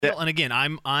Yeah. And again,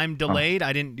 I'm delayed.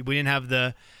 We didn't have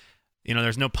the,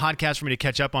 there's no podcast for me to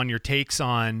catch up on your takes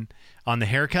on the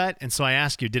haircut. And so I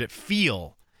ask you, did it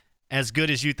feel as good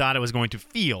as you thought it was going to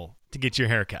feel to get your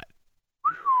haircut?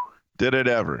 Did it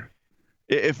ever?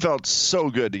 It felt so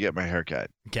good to get my haircut.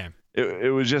 Okay.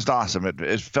 It was just awesome.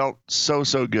 It felt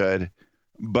so good,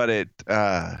 but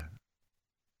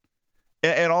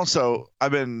and also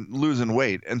I've been losing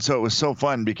weight, and so it was so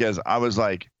fun because I was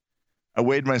like, I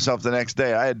weighed myself the next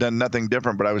day. I had done nothing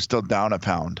different, but I was still down a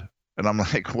pound, and I'm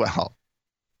like, well,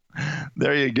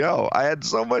 there you go. I had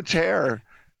so much hair,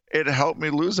 it helped me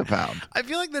lose a pound. I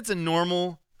feel like that's a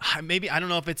normal. Maybe I don't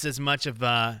know if it's as much of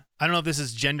I don't know if this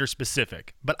is gender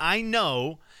specific, but I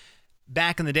know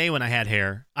back in the day when I had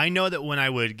hair, I know that when I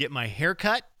would get my hair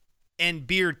cut and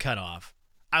beard cut off,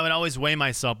 I would always weigh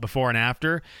myself before and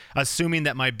after, assuming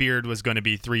that my beard was going to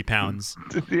be 3 pounds.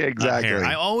 Yeah, exactly. Hair.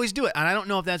 I always do it, and I don't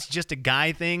know if that's just a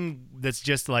guy thing that's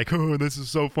just like, oh, this is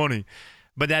so funny,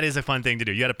 but that is a fun thing to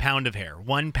do. You had a pound of hair,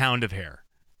 1 pound of hair.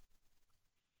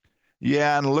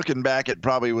 Yeah, and looking back, it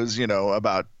probably was,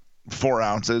 about 4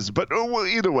 ounces. But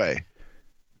either way,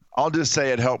 I'll just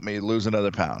say it helped me lose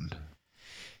another pound.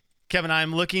 Kevin,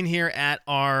 I'm looking here at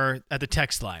the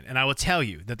text line, and I will tell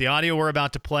you that the audio we're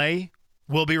about to play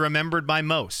will be remembered by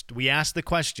most. We asked the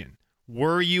question,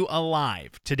 were you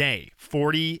alive today,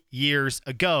 40 years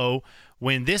ago,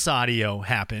 when this audio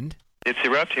happened? It's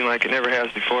erupting like it never has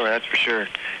before, that's for sure.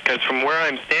 Because from where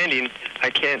I'm standing, I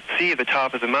can't see the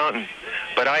top of the mountain,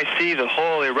 but I see the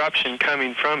whole eruption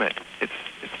coming from it. It's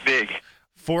big.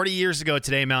 40 years ago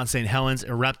today, Mount St. Helens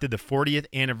erupted, the 40th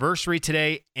anniversary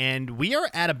today, and we are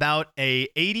at about an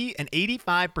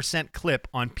 85% clip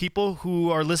on people who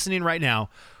are listening right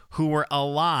now who were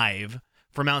alive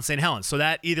for Mount St. Helens. So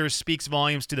that either speaks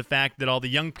volumes to the fact that all the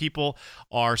young people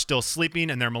are still sleeping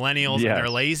and they're millennials and they're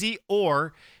lazy,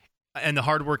 and the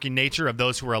hardworking nature of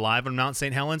those who were alive on Mount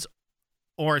St. Helens,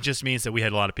 or it just means that we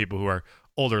had a lot of people who are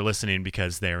older listening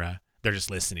because they're just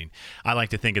listening. I like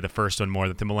to think of the first one more,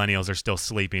 that the millennials are still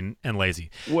sleeping and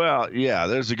lazy. Well, yeah,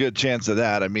 there's a good chance of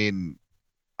that. I mean,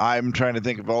 I'm trying to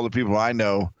think of all the people I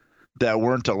know that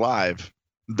weren't alive.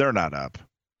 They're not up.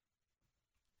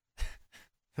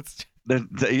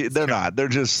 They're not. They're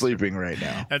just sleeping right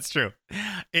now. That's true.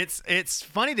 It's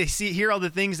funny to hear all the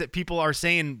things that people are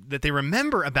saying that they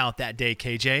remember about that day,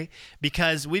 KJ,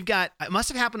 because it must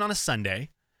have happened on a Sunday.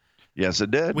 Yes,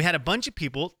 it did. We had a bunch of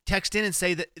people text in and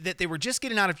say that they were just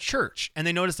getting out of church and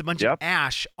they noticed a bunch of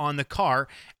ash on the car.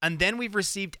 And then we've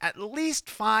received at least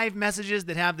 5 messages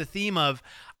that have the theme of,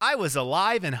 I was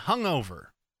alive and hungover.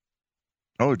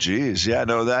 Oh, geez. Yeah,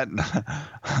 no, that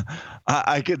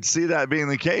I could see that being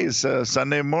the case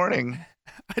Sunday morning.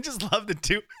 I just love the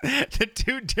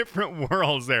two different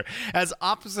worlds there, as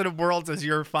opposite of worlds as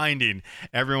you're finding.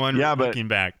 Everyone looking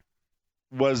back.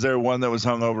 Was there one that was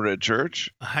hungover at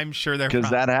church? I'm sure there, because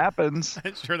that happens.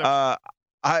 I'm sure there.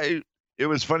 It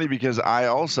was funny because I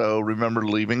also remember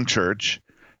leaving church,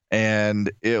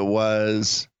 and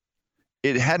the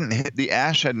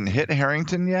ash hadn't hit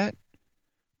Harrington yet.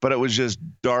 But it was just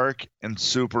dark and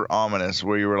super ominous,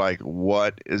 where you were like,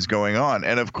 what is going on?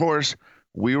 And of course,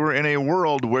 we were in a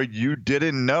world where you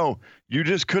didn't know. You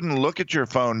just couldn't look at your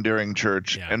phone during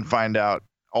church and find out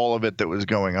all of it that was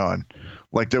going on.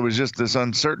 Like, there was just this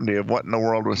uncertainty of what in the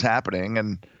world was happening.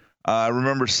 And I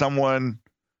remember someone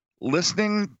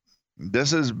listening.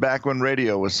 This is back when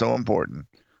radio was so important.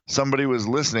 Somebody was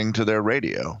listening to their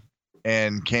radio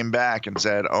and came back and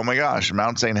said, oh my gosh,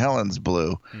 Mount St. Helens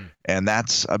blew. And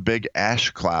that's a big ash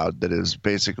cloud that is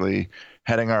basically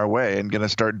heading our way and going to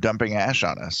start dumping ash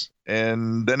on us.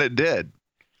 And then it did.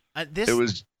 It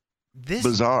was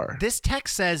bizarre. This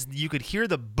text says you could hear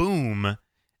the boom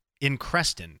in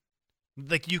Creston.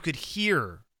 Like, you could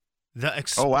hear the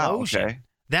explosion. Oh, wow. Okay.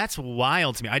 That's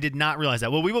wild to me. I did not realize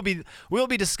that. Well, we will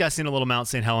be discussing a little Mount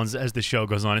St. Helens as the show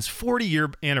goes on. It's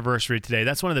 40-year anniversary today.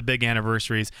 That's one of the big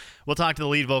anniversaries. We'll talk to the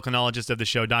lead volcanologist of the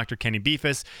show, Dr. Kenny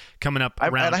Beefus, coming up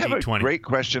around 8:20. I have a great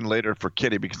question later for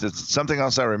Kitty, because it's something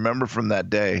else I remember from that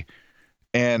day,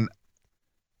 and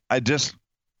I just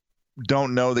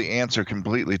don't know the answer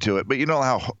completely to it. But you know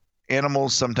how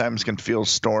animals sometimes can feel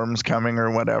storms coming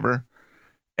or whatever,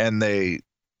 and they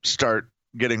start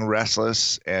getting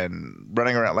restless and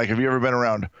running around. Like, have you ever been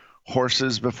around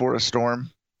horses before a storm?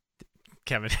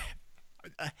 Kevin,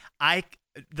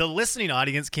 the listening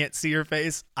audience can't see your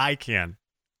face. I can.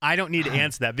 I don't need to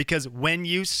answer that, because when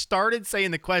you started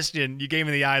saying the question, you gave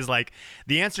me the eyes like,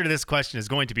 the answer to this question is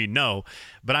going to be no,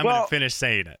 but I'm going to finish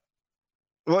saying it.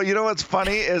 Well, you know what's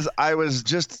funny is I was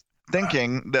just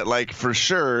thinking that, like, for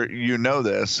sure you know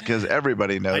this, because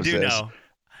everybody knows this. I do know.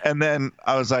 And then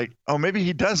I was like, oh, maybe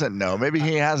he doesn't know. Maybe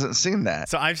he hasn't seen that.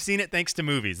 So I've seen it thanks to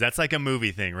movies. That's like a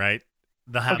movie thing, right?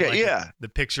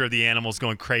 The picture of the animals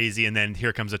going crazy, and then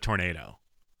here comes a tornado.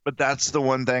 But that's the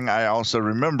one thing I also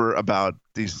remember about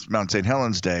these Mount St.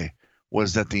 Helens Day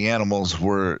was that the animals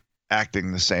were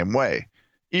acting the same way,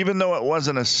 even though it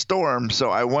wasn't a storm. So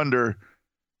I wonder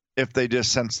if they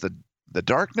just sense the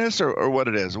darkness or what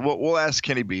it is. We'll ask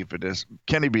Kenny Beefus.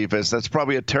 Kenny Beefus, that's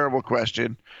probably a terrible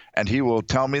question, and he will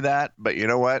tell me that. But you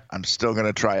know what? I'm still going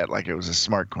to try it like it was a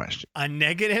smart question. A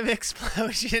negative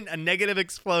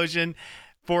explosion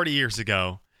 40 years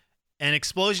ago. An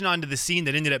explosion onto the scene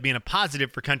that ended up being a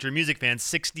positive for country music fans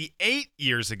 68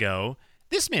 years ago.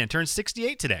 This man turned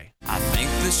 68 today. I think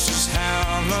this is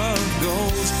how love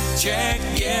goes. Check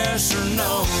yes or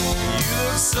no. You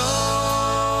look so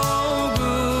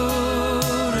good.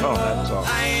 Oh, that's all.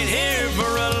 I ain't here for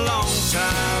a long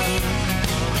time.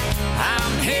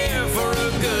 I'm here for a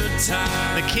good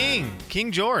time. The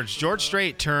King George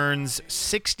Strait turns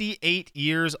 68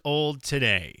 years old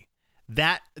today.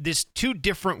 There's two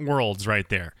different worlds right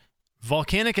there.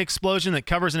 Volcanic explosion that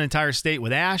covers an entire state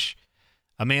with ash.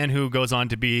 A man who goes on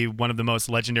to be one of the most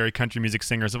legendary country music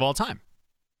singers of all time.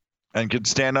 And could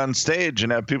stand on stage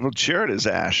and have people cheer at his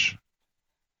ash.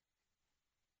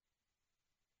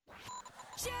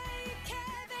 Jay,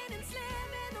 Kevin, and Slim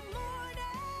in the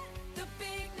morning. The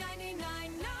big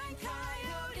 99.9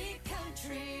 Coyote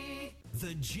Country.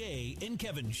 The Jay and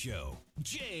Kevin Show.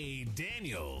 Jay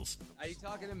Daniels. Are you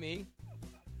talking to me?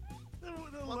 The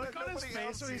look on his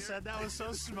face when he said that was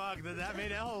so smug that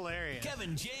made it hilarious.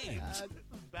 Kevin James.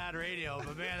 Bad radio,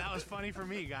 but man, that was funny for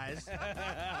me, guys.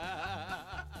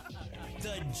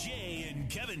 The Jay and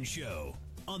Kevin Show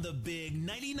on the big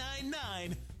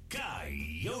 99.9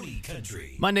 Coyote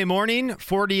Country. Monday morning,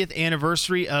 40th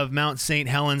anniversary of Mount St.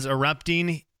 Helens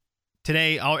erupting.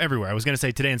 Today, everywhere. I was going to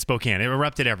say today in Spokane. It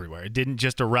erupted everywhere. It didn't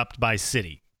just erupt by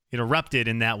city. It erupted,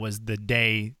 and that was the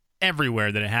day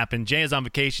everywhere that it happened. Jay is on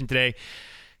vacation today.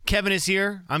 Kevin is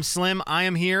here. I'm Slim. I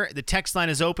am here. The text line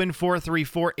is open,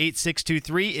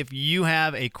 434-8623. If you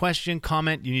have a question,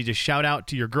 comment, you need to shout out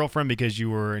to your girlfriend because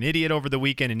you were an idiot over the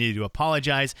weekend and needed to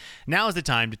apologize. Now is the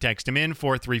time to text him in,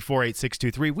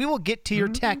 434-8623. We will get to your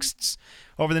texts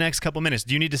over the next couple minutes.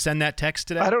 Do you need to send that text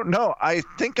today? I don't know. I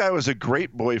think I was a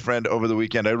great boyfriend over the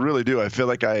weekend. I really do. I feel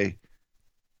like I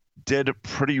did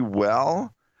pretty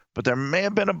well, but there may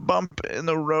have been a bump in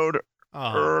the road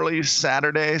early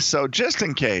Saturday. So just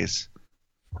in case.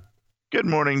 Good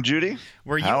morning, Judy.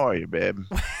 How are you, babe?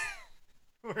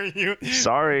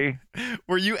 Sorry.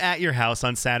 Were you at your house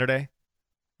on Saturday?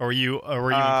 Or were you in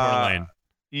Coeur d'Alene?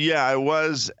 Yeah, I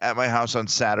was at my house on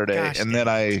Saturday. Gosh, and then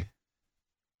I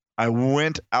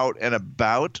went out and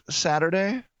about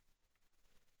Saturday.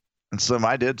 And Slim,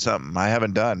 I did something I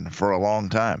haven't done for a long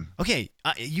time. Okay,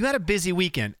 you had a busy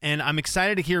weekend, and I'm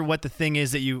excited to hear what the thing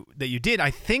is that you did. I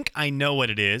think I know what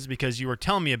it is because you were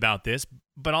telling me about this,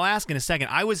 but I'll ask in a second.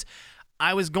 I was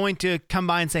going to come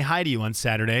by and say hi to you on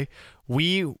Saturday.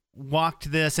 We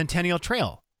walked the Centennial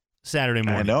Trail Saturday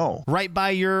morning. I know. Right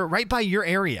by your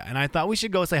area, and I thought we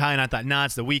should go say hi, and I thought, nah,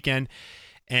 it's the weekend,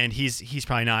 and he's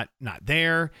probably not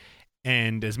there.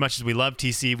 And as much as we love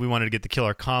TC, we wanted to get the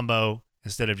killer combo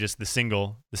instead of just the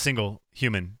single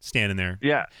human standing there.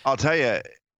 Yeah, I'll tell you,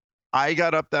 I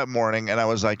got up that morning and I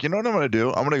was like, you know what I'm going to do?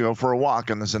 I'm going to go for a walk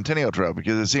on the Centennial Trail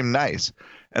because it seemed nice.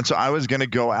 And so I was going to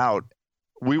go out.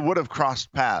 We would have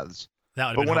crossed paths.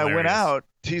 But when I went out,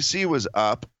 TC was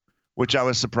up, which I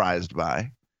was surprised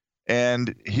by.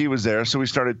 And he was there. So we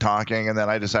started talking. And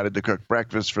then I decided to cook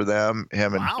breakfast for them,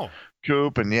 him and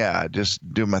Coop. And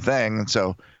just do my thing. And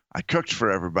so I cooked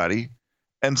for everybody.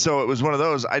 And so it was one of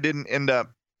those, I didn't end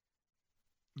up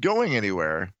going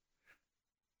anywhere.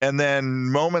 And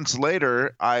then moments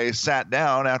later, I sat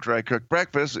down after I cooked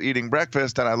breakfast, eating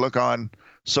breakfast, and I look on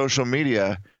social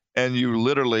media, and you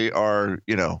literally are,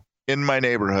 in my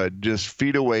neighborhood, just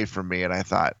feet away from me. And I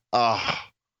thought,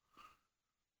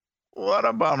 what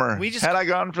a bummer. Had I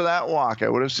gone for that walk, I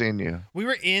would have seen you. We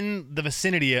were in the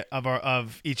vicinity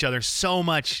of each other so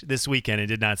much this weekend and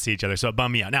did not see each other, so it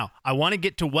bummed me out. Now, I want to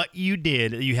get to what you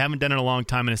did that you haven't done in a long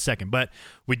time in a second, but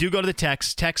we do go to the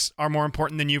texts. Texts are more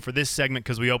important than you for this segment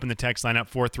because we open the text line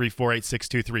up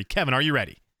 434-8623. Kevin, are you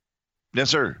ready? Yes,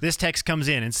 sir. This text comes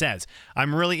in and says,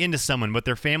 I'm really into someone, but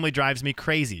their family drives me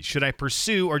crazy. Should I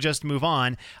pursue or just move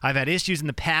on? I've had issues in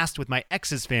the past with my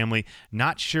ex's family.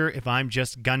 Not sure if I'm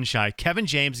just gun shy. Kevin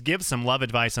James, give some love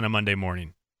advice on a Monday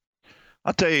morning.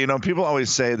 I'll tell you, people always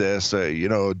say this,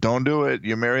 don't do it.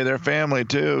 You marry their family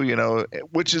too,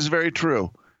 which is very true.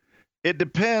 It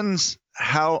depends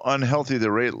how unhealthy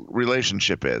the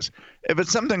relationship is. If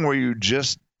it's something where you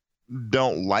just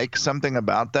don't like something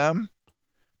about them,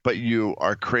 but you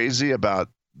are crazy about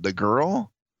the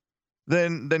girl,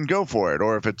 then go for it.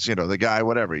 Or if it's, the guy,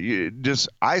 whatever.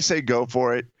 I say go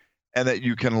for it, and that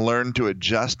you can learn to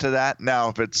adjust to that. Now,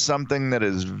 if it's something that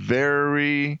is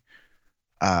very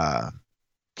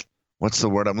what's the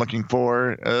word I'm looking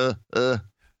for? Go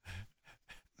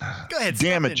ahead.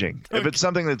 Damaging. If it's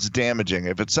something that's damaging,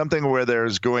 if it's something where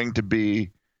there's going to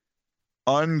be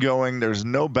ongoing, there's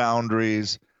no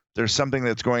boundaries, there's something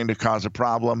that's going to cause a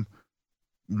problem.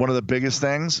 One of the biggest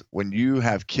things when you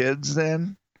have kids,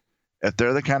 then, if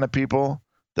they're the kind of people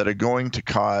that are going to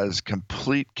cause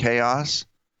complete chaos,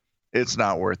 it's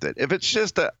not worth it. If it's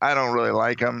just that I don't really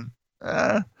like them,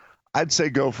 I'd say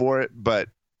go for it. But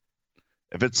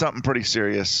if it's something pretty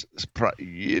serious,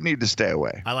 you need to stay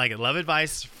away. I like it. Love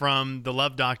advice from the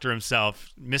love doctor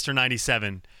himself, Mr.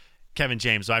 97, Kevin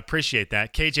James. So I appreciate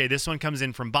that. KJ, this one comes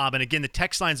in from Bob. And again, the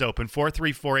text line's open,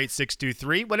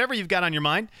 4348623. Whatever you've got on your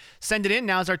mind, send it in.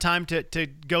 Now's our time to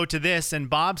go to this. And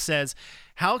Bob says,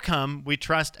 how come we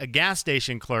trust a gas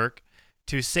station clerk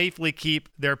to safely keep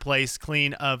their place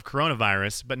clean of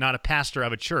coronavirus, but not a pastor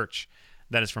of a church?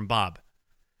 That is from Bob.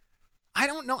 I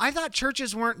don't know. I thought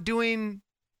churches weren't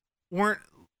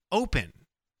open.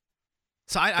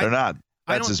 So They're not.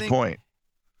 That's his point.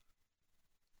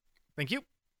 Thank you.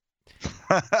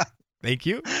 Thank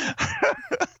you.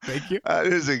 Thank you. That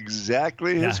is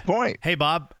exactly his point. Hey,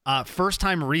 Bob,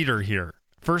 first-time reader here.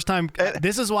 First time.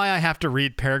 This is why I have to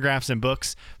read paragraphs in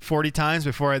books 40 times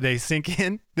before they sink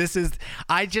in.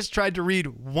 I just tried to read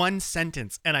one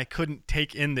sentence and I couldn't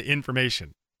take in the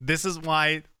information. This is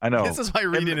why I know. This is why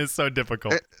reading is so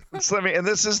difficult. And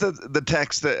this is the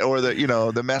text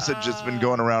the message that's been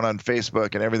going around on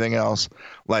Facebook and everything else.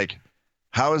 Like,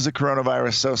 how is the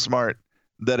coronavirus so smart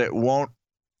that it won't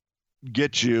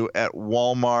get you at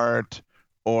Walmart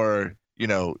or,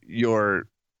 your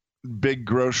big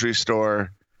grocery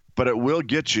store, but it will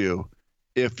get you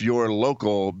if your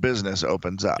local business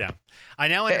opens up. Yeah. I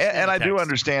now understand and I do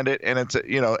understand it. And it's,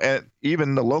 and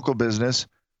even the local business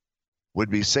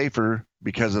would be safer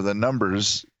because of the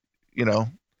numbers,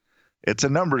 it's a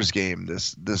numbers game,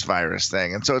 this virus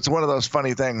thing. And so it's one of those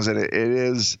funny things that it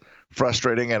is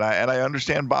frustrating. And I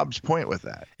understand Bob's point with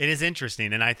that. It is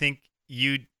interesting. And I think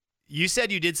you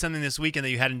said you did something this weekend that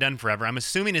you hadn't done forever. I'm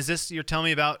assuming, you're telling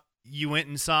me about you went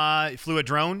and flew a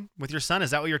drone with your son?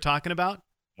 Is that what you're talking about?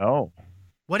 No.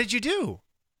 What did you do?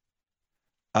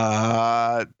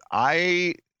 I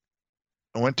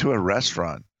went to a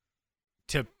restaurant.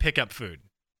 To pick up food?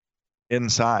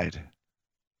 Inside.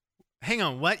 Hang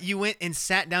on, what? You went and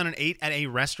sat down and ate at a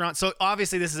restaurant? So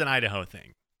obviously this is an Idaho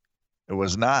thing. It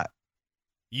was not.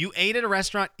 You ate at a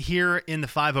restaurant here in the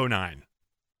 509?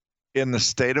 In the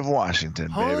state of Washington,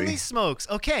 baby. Holy smokes.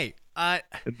 Okay.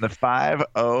 In the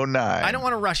 509. I don't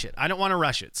want to rush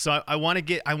it. So I want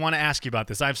to ask you about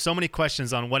this. I have so many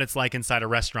questions on what it's like inside a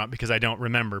restaurant because I don't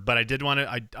remember. But I do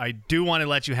want to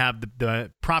let you have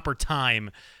the proper time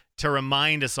to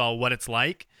remind us all what it's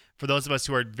like. For those of us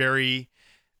who are very,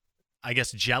 I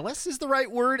guess, jealous is the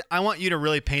right word. I want you to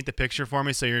really paint the picture for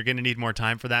me. So you're going to need more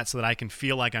time for that so that I can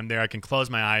feel like I'm there. I can close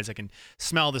my eyes. I can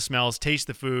smell the smells, taste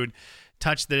the food,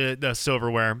 touch the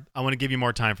silverware. I want to give you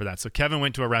more time for that. So Kevin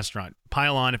went to a restaurant.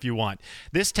 Pile on if you want.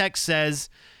 This text says,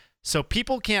 so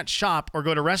people can't shop or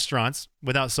go to restaurants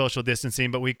without social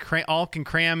distancing, but we all can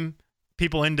cram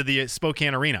people into the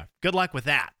Spokane Arena. Good luck with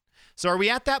that. So are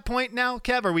we at that point now,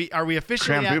 Kev? Are we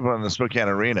officially cram people in the Spokane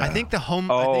Arena? I think I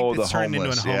think it's turned into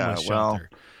a homeless shelter. Well,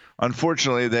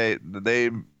 unfortunately,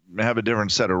 they have a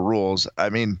different set of rules.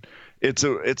 I mean, it's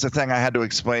a thing I had to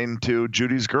explain to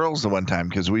Judy's girls the one time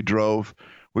because we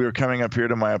were coming up here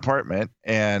to my apartment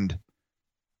and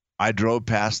I drove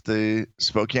past the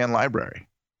Spokane Library,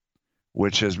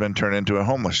 which has been turned into a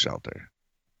homeless shelter.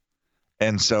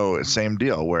 And so same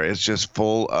deal where it's just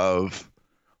full of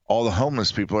all the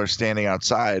homeless people are standing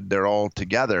outside. They're all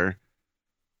together,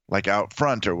 like out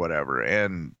front or whatever.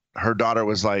 And her daughter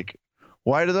was like,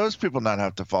 why do those people not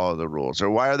have to follow the rules? Or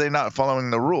why are they not following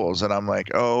the rules? And I'm like,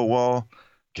 oh, well,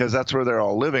 because that's where they're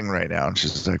all living right now. And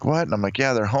she's like, what? And I'm like,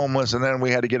 yeah, they're homeless. And then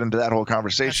we had to get into that whole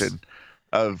conversation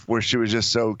of where she was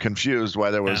just so confused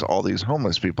why there was all these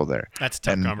homeless people there. That's a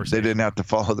tough conversation. They didn't have to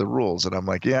follow the rules. And I'm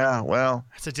like, yeah, well.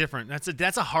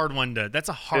 That's a hard one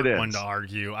to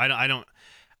argue. I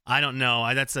don't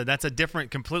know. That's a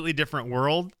completely different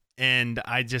world. And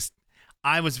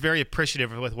I was very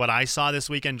appreciative with what I saw this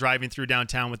weekend driving through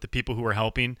downtown with the people who were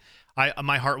helping.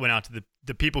 My heart went out to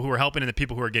the people who were helping and the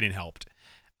people who were getting helped.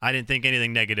 I didn't think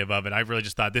anything negative of it. I really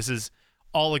just thought this is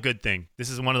all a good thing. This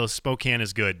is one of those Spokane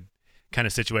is good kind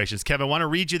of situations. Kev, I want to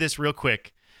read you this real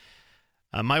quick.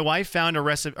 My wife found a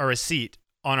receipt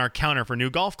on our counter for new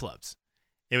golf clubs.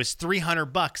 It was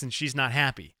 $300 and she's not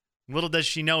happy. Little does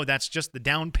she know that's just the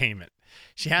down payment.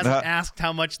 She hasn't asked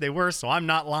how much they were, so I'm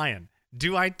not lying.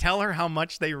 Do I tell her how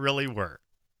much they really were?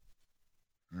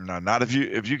 No, not if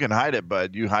you can hide it,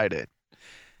 bud. You hide it.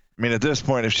 I mean, at this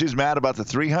point, if she's mad about the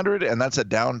 $300 and that's a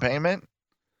down payment,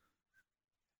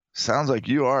 sounds like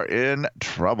you are in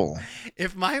trouble.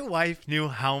 If my wife knew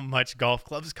how much golf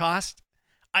clubs cost,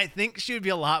 I think she would be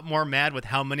a lot more mad with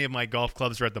how many of my golf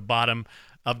clubs are at the bottom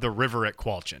of the river at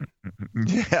Qualchin.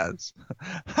 Yes.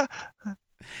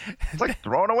 It's like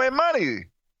throwing away money.